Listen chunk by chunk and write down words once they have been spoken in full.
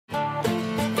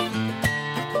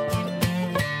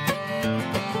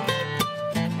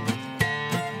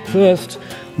first,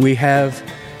 we have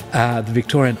the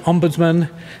Victorian Ombudsman,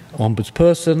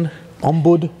 Ombudsperson,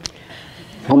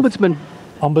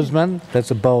 Ombudsman,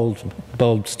 that's a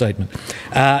bold statement.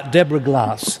 Deborah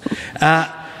Glass.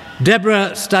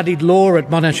 Deborah studied law at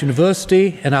Monash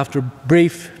University, and after a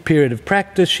brief period of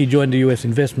practice, she joined a US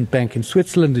investment bank in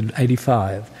Switzerland in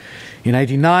 1985. In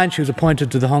 1989, she was appointed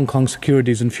to the Hong Kong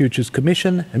Securities and Futures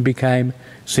Commission and became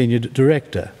Senior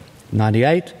Director. In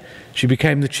 1998, she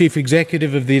became the Chief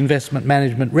Executive of the Investment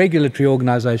Management Regulatory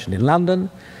Organisation in London.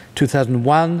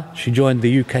 2001, she joined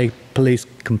the UK Police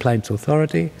Complaints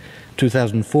Authority.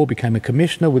 2004, became a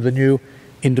Commissioner with the new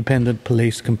Independent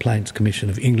Police Complaints Commission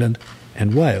of England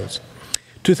and Wales.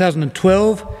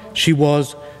 2012, she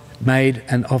was made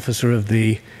an Officer of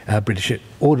the British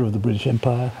Order of the British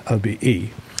Empire, OBE.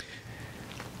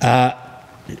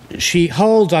 She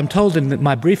holds, I'm told in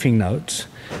my briefing notes,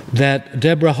 that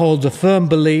Deborah holds a firm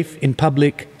belief in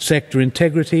public sector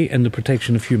integrity and the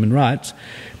protection of human rights,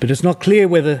 but it's not clear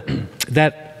whether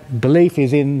that belief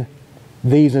is in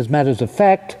these as matters of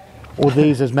fact or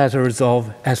these as matters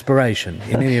of aspiration.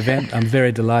 In any event, I'm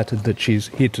very delighted that she's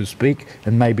here to speak,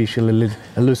 and maybe she'll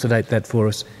elucidate that for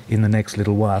us in the next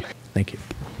little while. Thank you.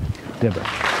 Deborah.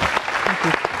 Thank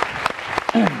you.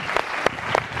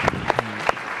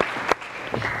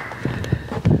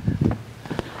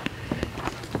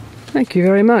 Thank you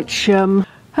very much.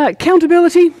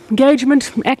 Accountability, engagement,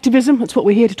 activism, that's what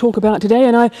we're here to talk about today,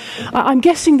 and I'm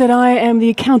guessing that I am the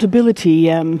accountability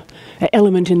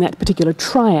element in that particular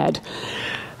triad.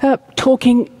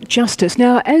 Talking justice.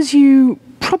 Now, as you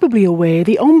probably aware,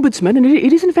 the Ombudsman, and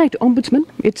it is in fact Ombudsman,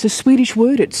 it's a Swedish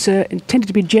word, it's intended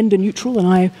to be gender neutral, and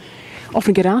I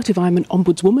often get asked if I'm an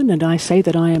ombudswoman, and I say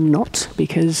that I am not,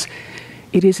 because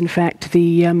it is in fact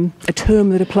a term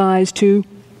that applies to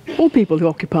all people who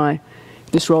occupy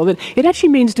this role. It actually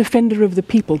means defender of the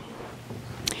people,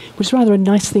 which is rather a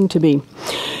nice thing to be.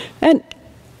 And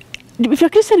if I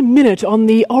could spend a minute on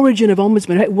the origin of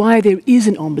ombudsman, why there is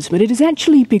an ombudsman, it is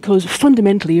actually because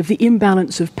fundamentally of the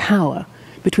imbalance of power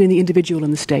between the individual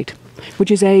and the state,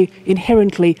 which is an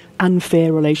inherently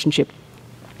unfair relationship.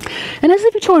 And as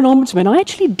the Victorian Ombudsman, I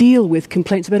actually deal with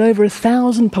complaints about over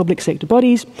 1,000 public sector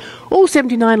bodies, all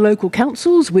 79 local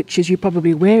councils, which, as you're probably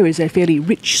aware, is a fairly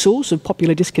rich source of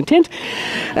popular discontent.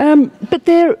 But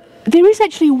there is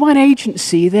actually one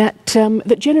agency that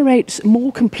generates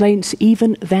more complaints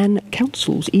even than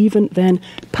councils, even than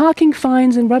parking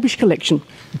fines and rubbish collection.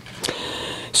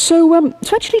 So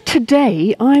actually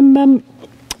today, I'm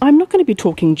not going to be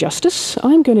talking justice.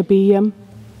 I'm going to be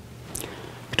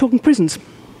talking prisons.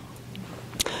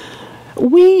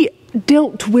 We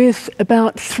dealt with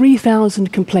about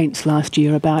 3,000 complaints last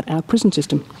year about our prison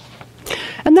system.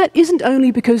 And that isn't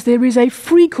only because there is a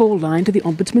free call line to the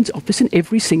Ombudsman's office in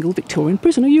every single Victorian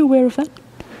prison. Are you aware of that?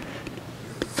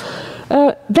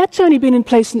 That's only been in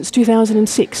place since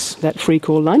 2006, that free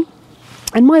call line.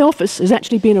 And my office has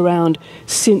actually been around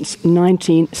since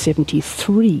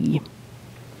 1973.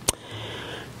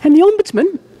 And the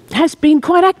Ombudsman has been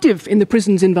quite active in the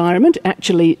prisons environment,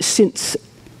 actually, since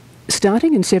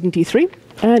starting in 73.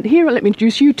 And here, let me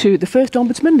introduce you to the first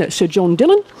Ombudsman, Sir John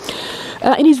Dillon.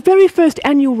 In his very first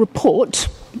annual report,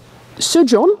 Sir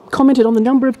John commented on the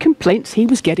number of complaints he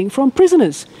was getting from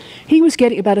prisoners. He was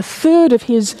getting about a third of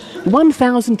his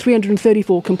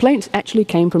 1,334 complaints actually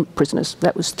came from prisoners.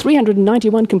 That was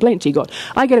 391 complaints he got.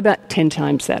 I get about 10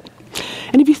 times that.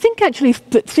 And if you think actually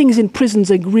that things in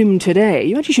prisons are grim today,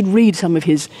 you actually should read some of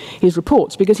his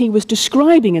reports, because he was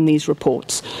describing in these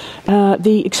reports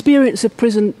the experience of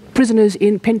prisoners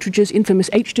in Pentridge's infamous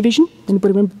H Division.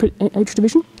 Anybody remember H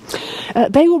Division?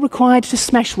 They were required to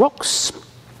smash rocks.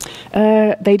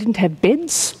 They didn't have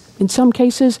beds in some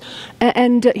cases,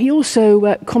 and he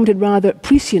also commented rather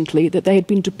presciently that they had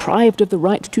been deprived of the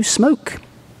right to smoke.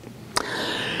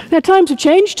 Now, times have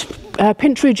changed.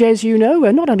 Pentridge, as you know,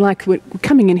 not unlike we're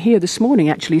coming in here this morning,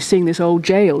 actually seeing this old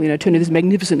jail, turned into this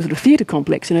magnificent sort of theatre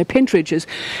complex. Pentridge is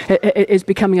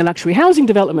becoming a luxury housing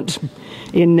development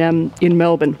in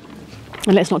Melbourne.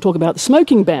 And let's not talk about the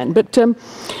smoking ban. But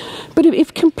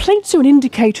if complaints are an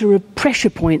indicator of pressure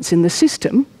points in the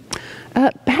system,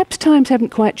 perhaps times haven't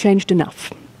quite changed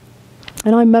enough.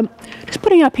 And I'm just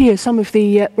putting up here some of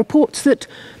the reports that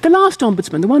the last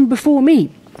Ombudsman, the one before me,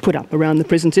 put up around the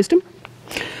prison system.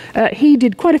 He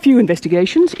did quite a few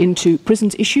investigations into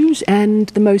prisons issues, and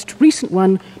the most recent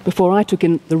one before I took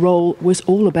in the role was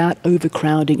all about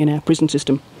overcrowding in our prison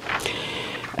system.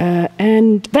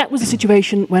 And that was the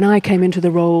situation when I came into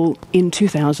the role in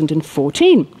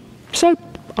 2014. So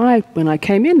when I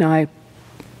came in, I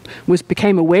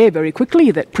became aware very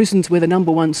quickly that prisons were the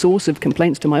 #1 source of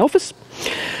complaints to my office.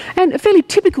 And a fairly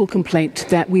typical complaint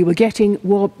that we were getting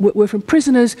were from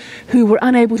prisoners who were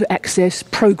unable to access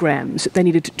programs that they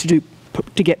needed to do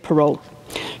to get parole.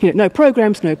 No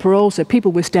programs, no parole, so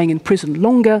people were staying in prison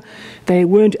longer. They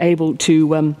weren't able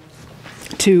to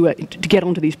get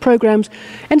onto these programs,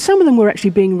 and some of them were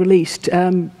actually being released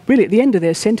really at the end of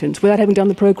their sentence without having done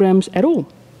the programs at all.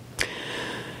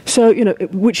 So,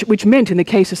 which meant in the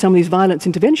case of some of these violence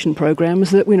intervention programs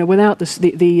that, without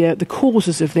the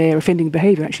causes of their offending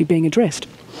behaviour actually being addressed.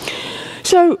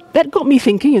 So that got me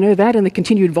thinking, that and the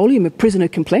continued volume of prisoner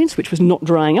complaints, which was not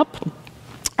drying up,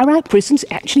 are our prisons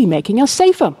actually making us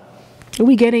safer? Are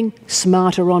we getting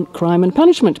smarter on crime and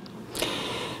punishment?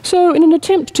 So in an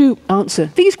attempt to answer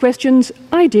these questions,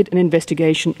 I did an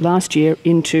investigation last year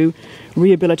into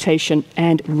rehabilitation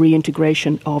and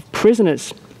reintegration of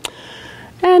prisoners.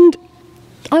 And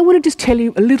I want to just tell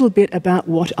you a little bit about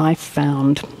what I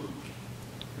found.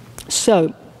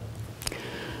 So,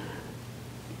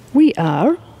 we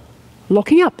are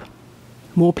locking up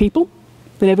more people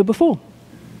than ever before.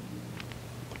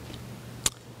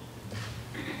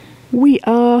 We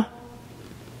are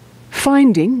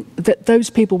finding that those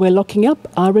people we're locking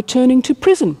up are returning to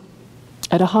prison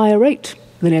at a higher rate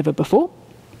than ever before.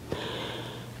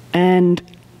 And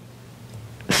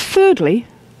thirdly,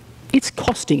 it's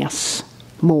costing us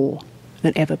more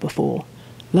than ever before.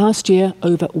 Last year,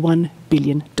 over $1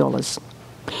 billion.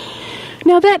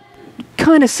 Now that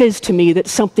kind of says to me that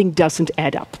something doesn't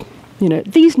add up.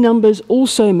 These numbers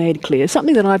also made clear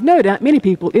something that I've no doubt many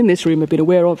people in this room have been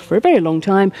aware of for a very long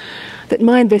time, that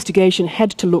my investigation had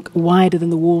to look wider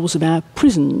than the walls of our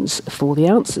prisons for the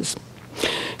answers.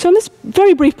 So in this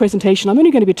very brief presentation, I'm only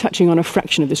going to be touching on a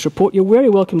fraction of this report. You're very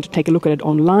welcome to take a look at it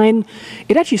online.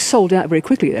 It actually sold out very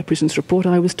quickly, that prisons report.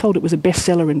 I was told it was a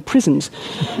bestseller in prisons.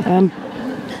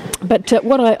 But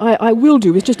what I will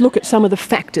do is just look at some of the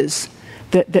factors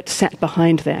that sat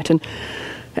behind that.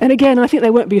 And again, I think they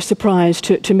won't be a surprise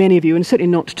to many of you, and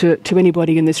certainly not to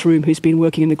anybody in this room who's been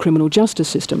working in the criminal justice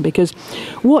system, because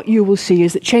what you will see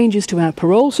is that changes to our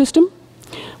parole system.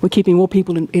 We're keeping more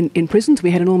people in prisons.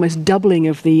 We had an almost doubling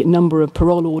of the number of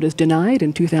parole orders denied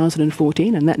in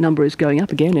 2014, and that number is going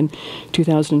up again in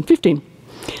 2015.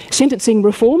 Sentencing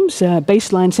reforms,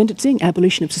 baseline sentencing,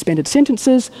 abolition of suspended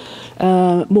sentences,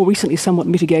 more recently somewhat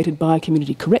mitigated by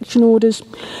community correction orders.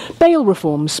 Bail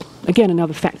reforms, again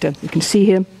another factor you can see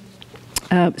here.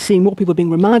 Seeing more people being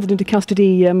remanded into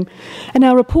custody, and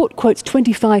our report quotes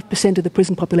 25% of the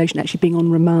prison population actually being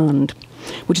on remand,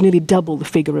 which is nearly double the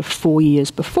figure of 4 years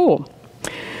before.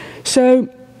 So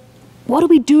what are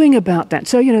we doing about that?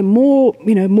 So,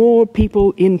 more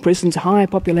people in prisons, higher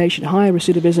population, higher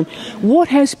recidivism. What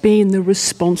has been the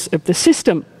response of the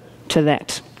system to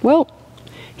that? Well,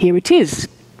 here it is.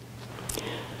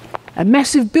 A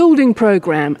massive building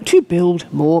program to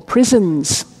build more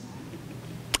prisons.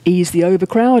 Ease the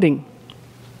overcrowding.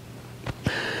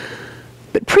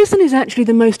 But prison is actually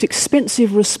the most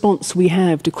expensive response we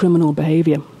have to criminal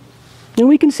behaviour. And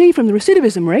we can see from the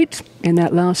recidivism rate in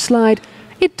that last slide,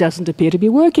 it doesn't appear to be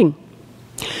working.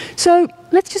 So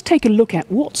let's just take a look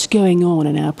at what's going on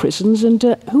in our prisons and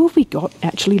who have we got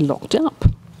actually locked up.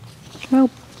 Well,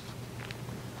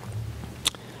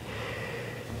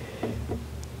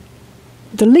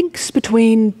 the links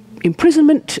between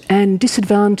imprisonment and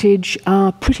disadvantage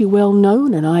are pretty well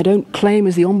known, and I don't claim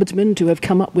as the Ombudsman to have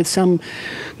come up with some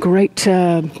great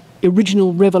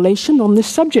original revelation on this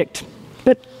subject.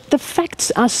 But the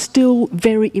facts are still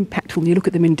very impactful when you look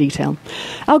at them in detail.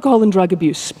 Alcohol and drug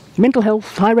abuse, mental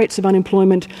health, high rates of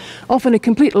unemployment, often a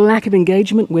complete lack of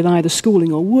engagement with either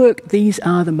schooling or work. These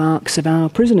are the marks of our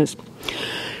prisoners.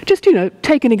 Just,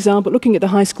 take an example, looking at the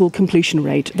high school completion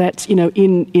rate. That's,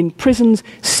 in prisons,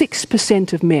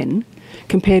 6% of men,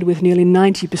 compared with nearly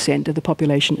 90% of the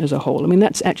population as a whole. I mean,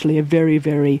 that's actually a very,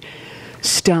 very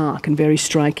stark and very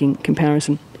striking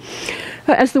comparison.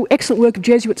 As the excellent work of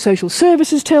Jesuit Social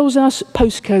Services tells us,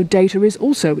 postcode data is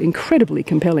also incredibly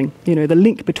compelling, the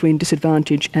link between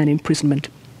disadvantage and imprisonment.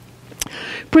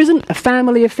 Prison, a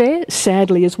family affair,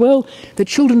 sadly as well. The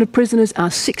children of prisoners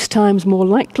are 6 times more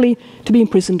likely to be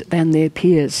imprisoned than their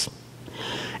peers.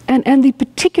 And the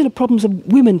particular problems of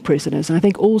women prisoners, I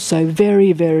think also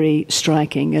very, very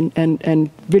striking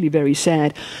and really very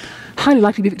sad. Highly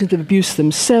likely to be victims of abuse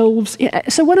themselves.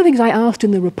 So one of the things I asked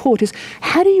in the report is,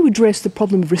 how do you address the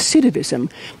problem of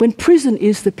recidivism when prison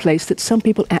is the place that some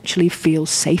people actually feel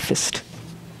safest?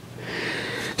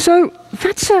 So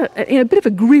that's a bit of a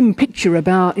grim picture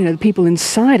about the people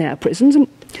inside our prisons, and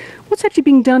what's actually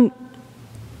being done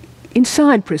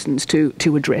inside prisons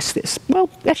to address this? Well,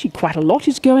 actually quite a lot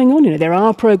is going on. There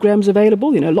are programs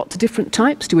available, lots of different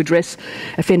types to address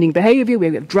offending behaviour.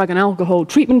 We have drug and alcohol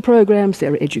treatment programs,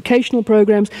 there are educational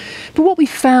programs. But what we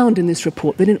found in this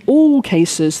report, that in all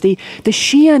cases, the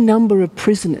sheer number of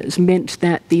prisoners meant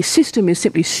that the system is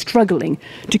simply struggling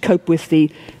to cope with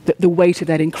the weight of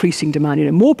that increasing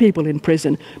demand. More people in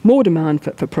prison, more demand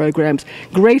for programs,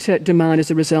 greater demand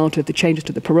as a result of the changes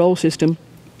to the parole system.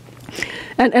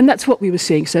 And that's what we were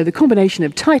seeing. So the combination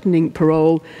of tightening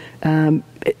parole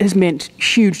has meant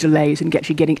huge delays in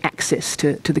actually getting access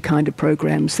to the kind of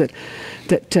programs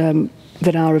that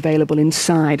are available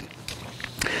inside.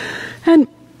 And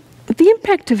the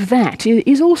impact of that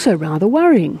is also rather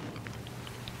worrying.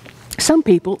 Some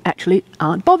people actually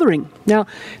aren't bothering. Now,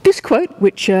 this quote,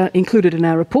 which included in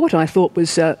our report, I thought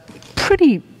was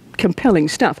pretty compelling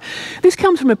stuff. This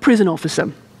comes from a prison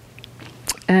officer.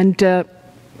 And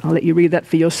I'll let you read that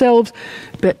for yourselves.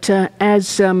 But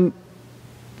as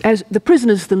the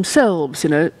prisoners themselves,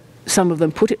 some of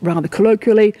them put it rather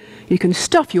colloquially, you can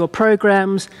stuff your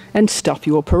programs and stuff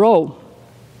your parole.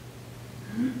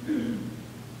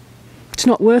 It's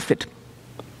not worth it,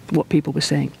 what people were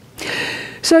saying.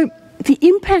 So the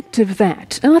impact of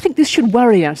that, and I think this should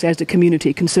worry us as a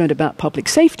community concerned about public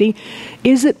safety,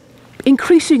 is that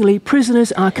increasingly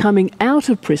prisoners are coming out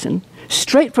of prison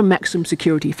straight from maximum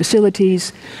security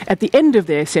facilities at the end of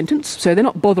their sentence, so they're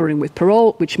not bothering with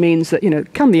parole, which means that,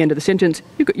 come the end of the sentence,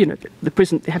 the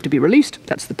prison, they have to be released,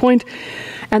 that's the point,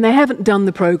 and they haven't done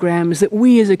the programs that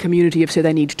we as a community have said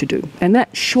they need to do, and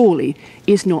that surely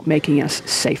is not making us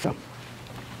safer.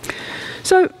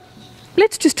 So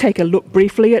let's just take a look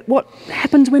briefly at what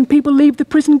happens when people leave the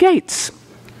prison gates.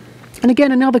 And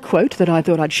again, another quote that I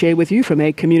thought I'd share with you from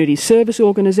a community service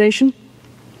organisation,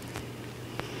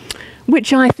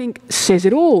 which I think says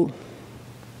it all.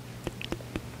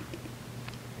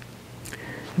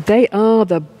 They are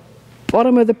the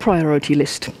bottom of the priority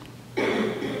list.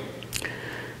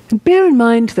 And bear in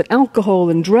mind that alcohol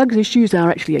and drugs issues are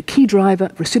actually a key driver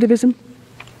of recidivism.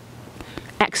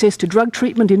 Access to drug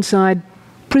treatment inside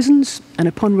prisons and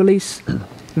upon release,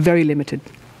 very limited.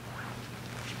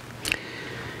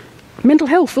 Mental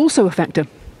health, also a factor.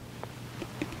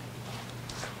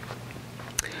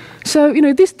 So,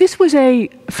 this was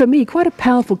for me, quite a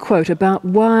powerful quote about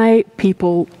why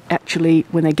people actually,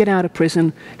 when they get out of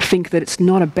prison, think that it's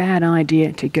not a bad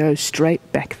idea to go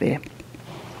straight back there.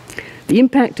 The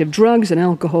impact of drugs and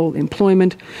alcohol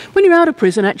employment. When you're out of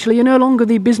prison, actually, you're no longer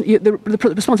the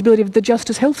responsibility of the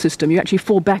justice health system. You actually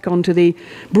fall back onto the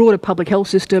broader public health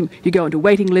system. You go into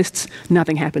waiting lists,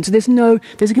 nothing happens. So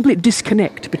there's a complete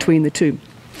disconnect between the two.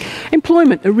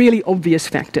 Employment, a really obvious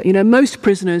factor. Most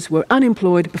prisoners were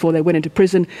unemployed before they went into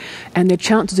prison, and their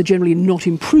chances are generally not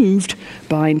improved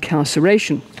by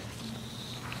incarceration.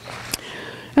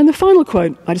 And the final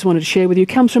quote I just wanted to share with you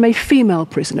comes from a female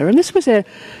prisoner, and this was a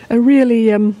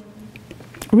really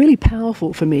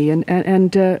powerful for me and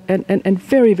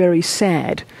very, very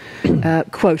sad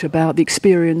quote about the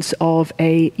experience of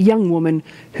a young woman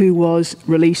who was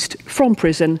released from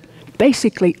prison,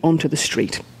 basically onto the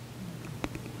street.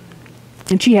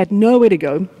 And she had nowhere to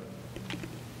go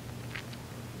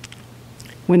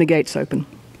when the gates open.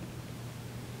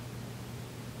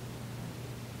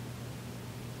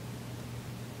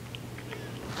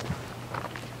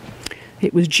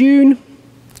 It was June.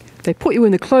 They put you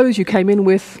in the clothes you came in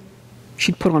with.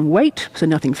 She'd put on weight, so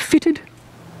nothing fitted.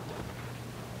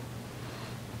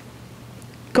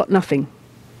 Got nothing.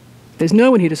 There's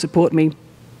no one here to support me.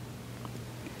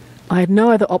 I had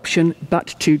no other option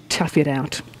but to tough it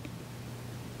out.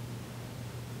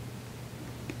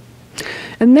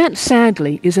 And that,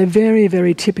 sadly, is a very,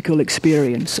 very typical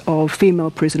experience of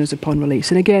female prisoners upon release.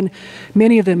 And again,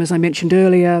 many of them, as I mentioned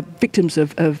earlier, victims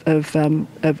of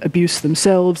abuse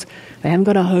themselves. They haven't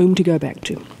got a home to go back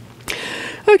to.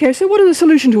 Okay, so what is the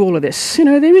solution to all of this?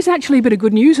 There is actually a bit of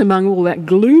good news among all that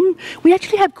gloom. We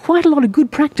actually have quite a lot of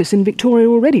good practice in Victoria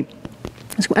already,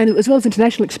 as well as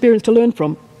international experience to learn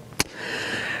from.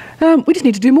 We just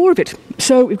need to do more of it.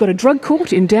 So we've got a drug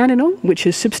court in Dandenong, which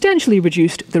has substantially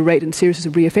reduced the rate and seriousness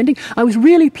of reoffending. I was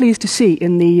really pleased to see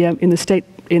in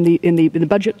the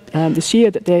budget this year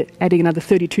that they're adding another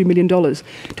 $32 million to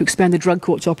expand the drug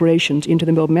court's operations into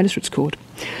the Melbourne Magistrates Court.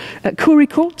 Koori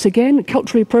courts, again,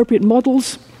 culturally appropriate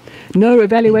models. No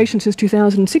evaluation since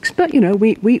 2006, but we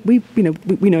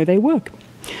know they work.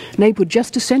 Neighbourhood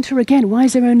Justice Centre, again, why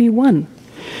is there only one?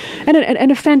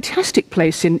 And a fantastic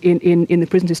place in the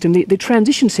prison system, the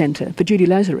Transition Centre for Judy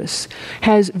Lazarus,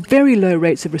 has very low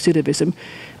rates of recidivism,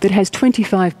 that has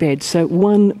 25 beds, so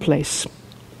one place.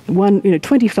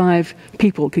 25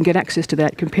 people can get access to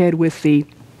that compared with the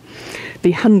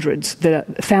hundreds, the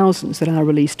thousands that are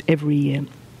released every year.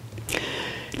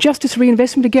 Justice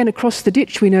reinvestment, again, across the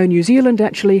ditch. We know New Zealand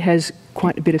actually has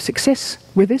quite a bit of success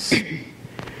with this.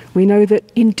 We know that,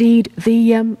 indeed,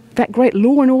 that great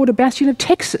law and order bastion of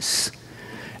Texas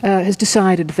has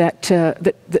decided that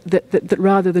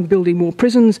rather than building more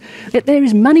prisons, that there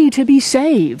is money to be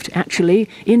saved, actually,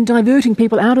 in diverting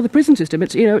people out of the prison system.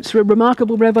 It's a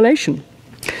remarkable revelation.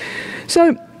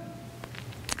 So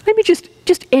let me just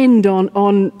end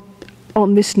on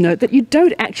this note that you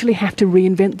don't actually have to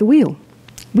reinvent the wheel.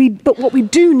 But what we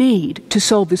do need to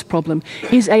solve this problem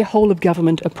is a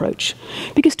whole-of-government approach.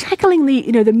 Because tackling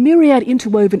the myriad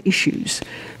interwoven issues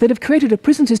that have created a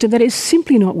prison system that is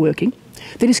simply not working,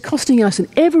 that is costing us an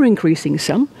ever-increasing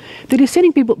sum, that is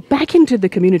sending people back into the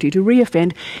community to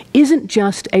re-offend, isn't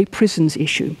just a prisons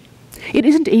issue. It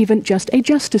isn't even just a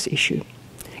justice issue.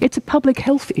 It's a public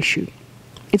health issue.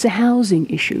 It's a housing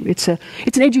issue. It's an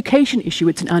education issue.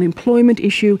 It's an unemployment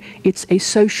issue. It's a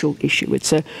social issue.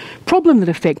 It's a problem that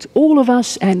affects all of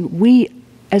us, and we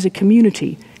as a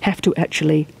community have to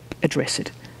actually address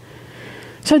it.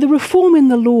 So the reform in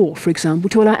the law, for example,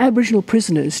 to allow Aboriginal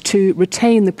prisoners to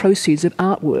retain the proceeds of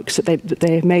artworks that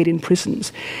they have made in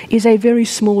prisons is a very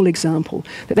small example,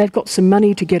 that they've got some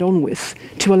money to get on with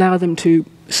to allow them to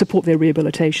support their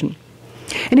rehabilitation.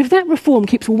 And if that reform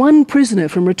keeps one prisoner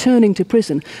from returning to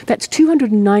prison, that's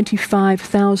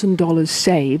 $295,000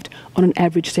 saved on an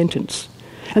average sentence.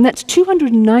 And that's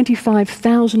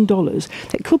 $295,000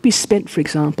 that could be spent, for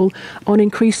example, on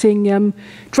increasing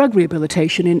drug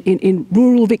rehabilitation in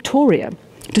rural Victoria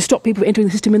to stop people from entering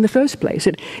the system in the first place.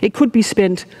 It could be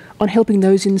spent on helping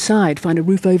those inside find a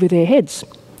roof over their heads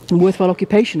and worthwhile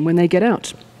occupation when they get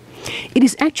out. It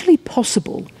is actually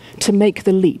possible to make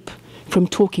the leap from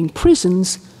talking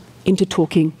prisons into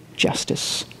talking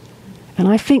justice. And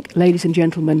I think, ladies and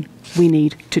gentlemen, we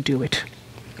need to do it.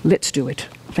 Let's do it.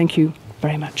 Thank you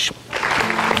very much.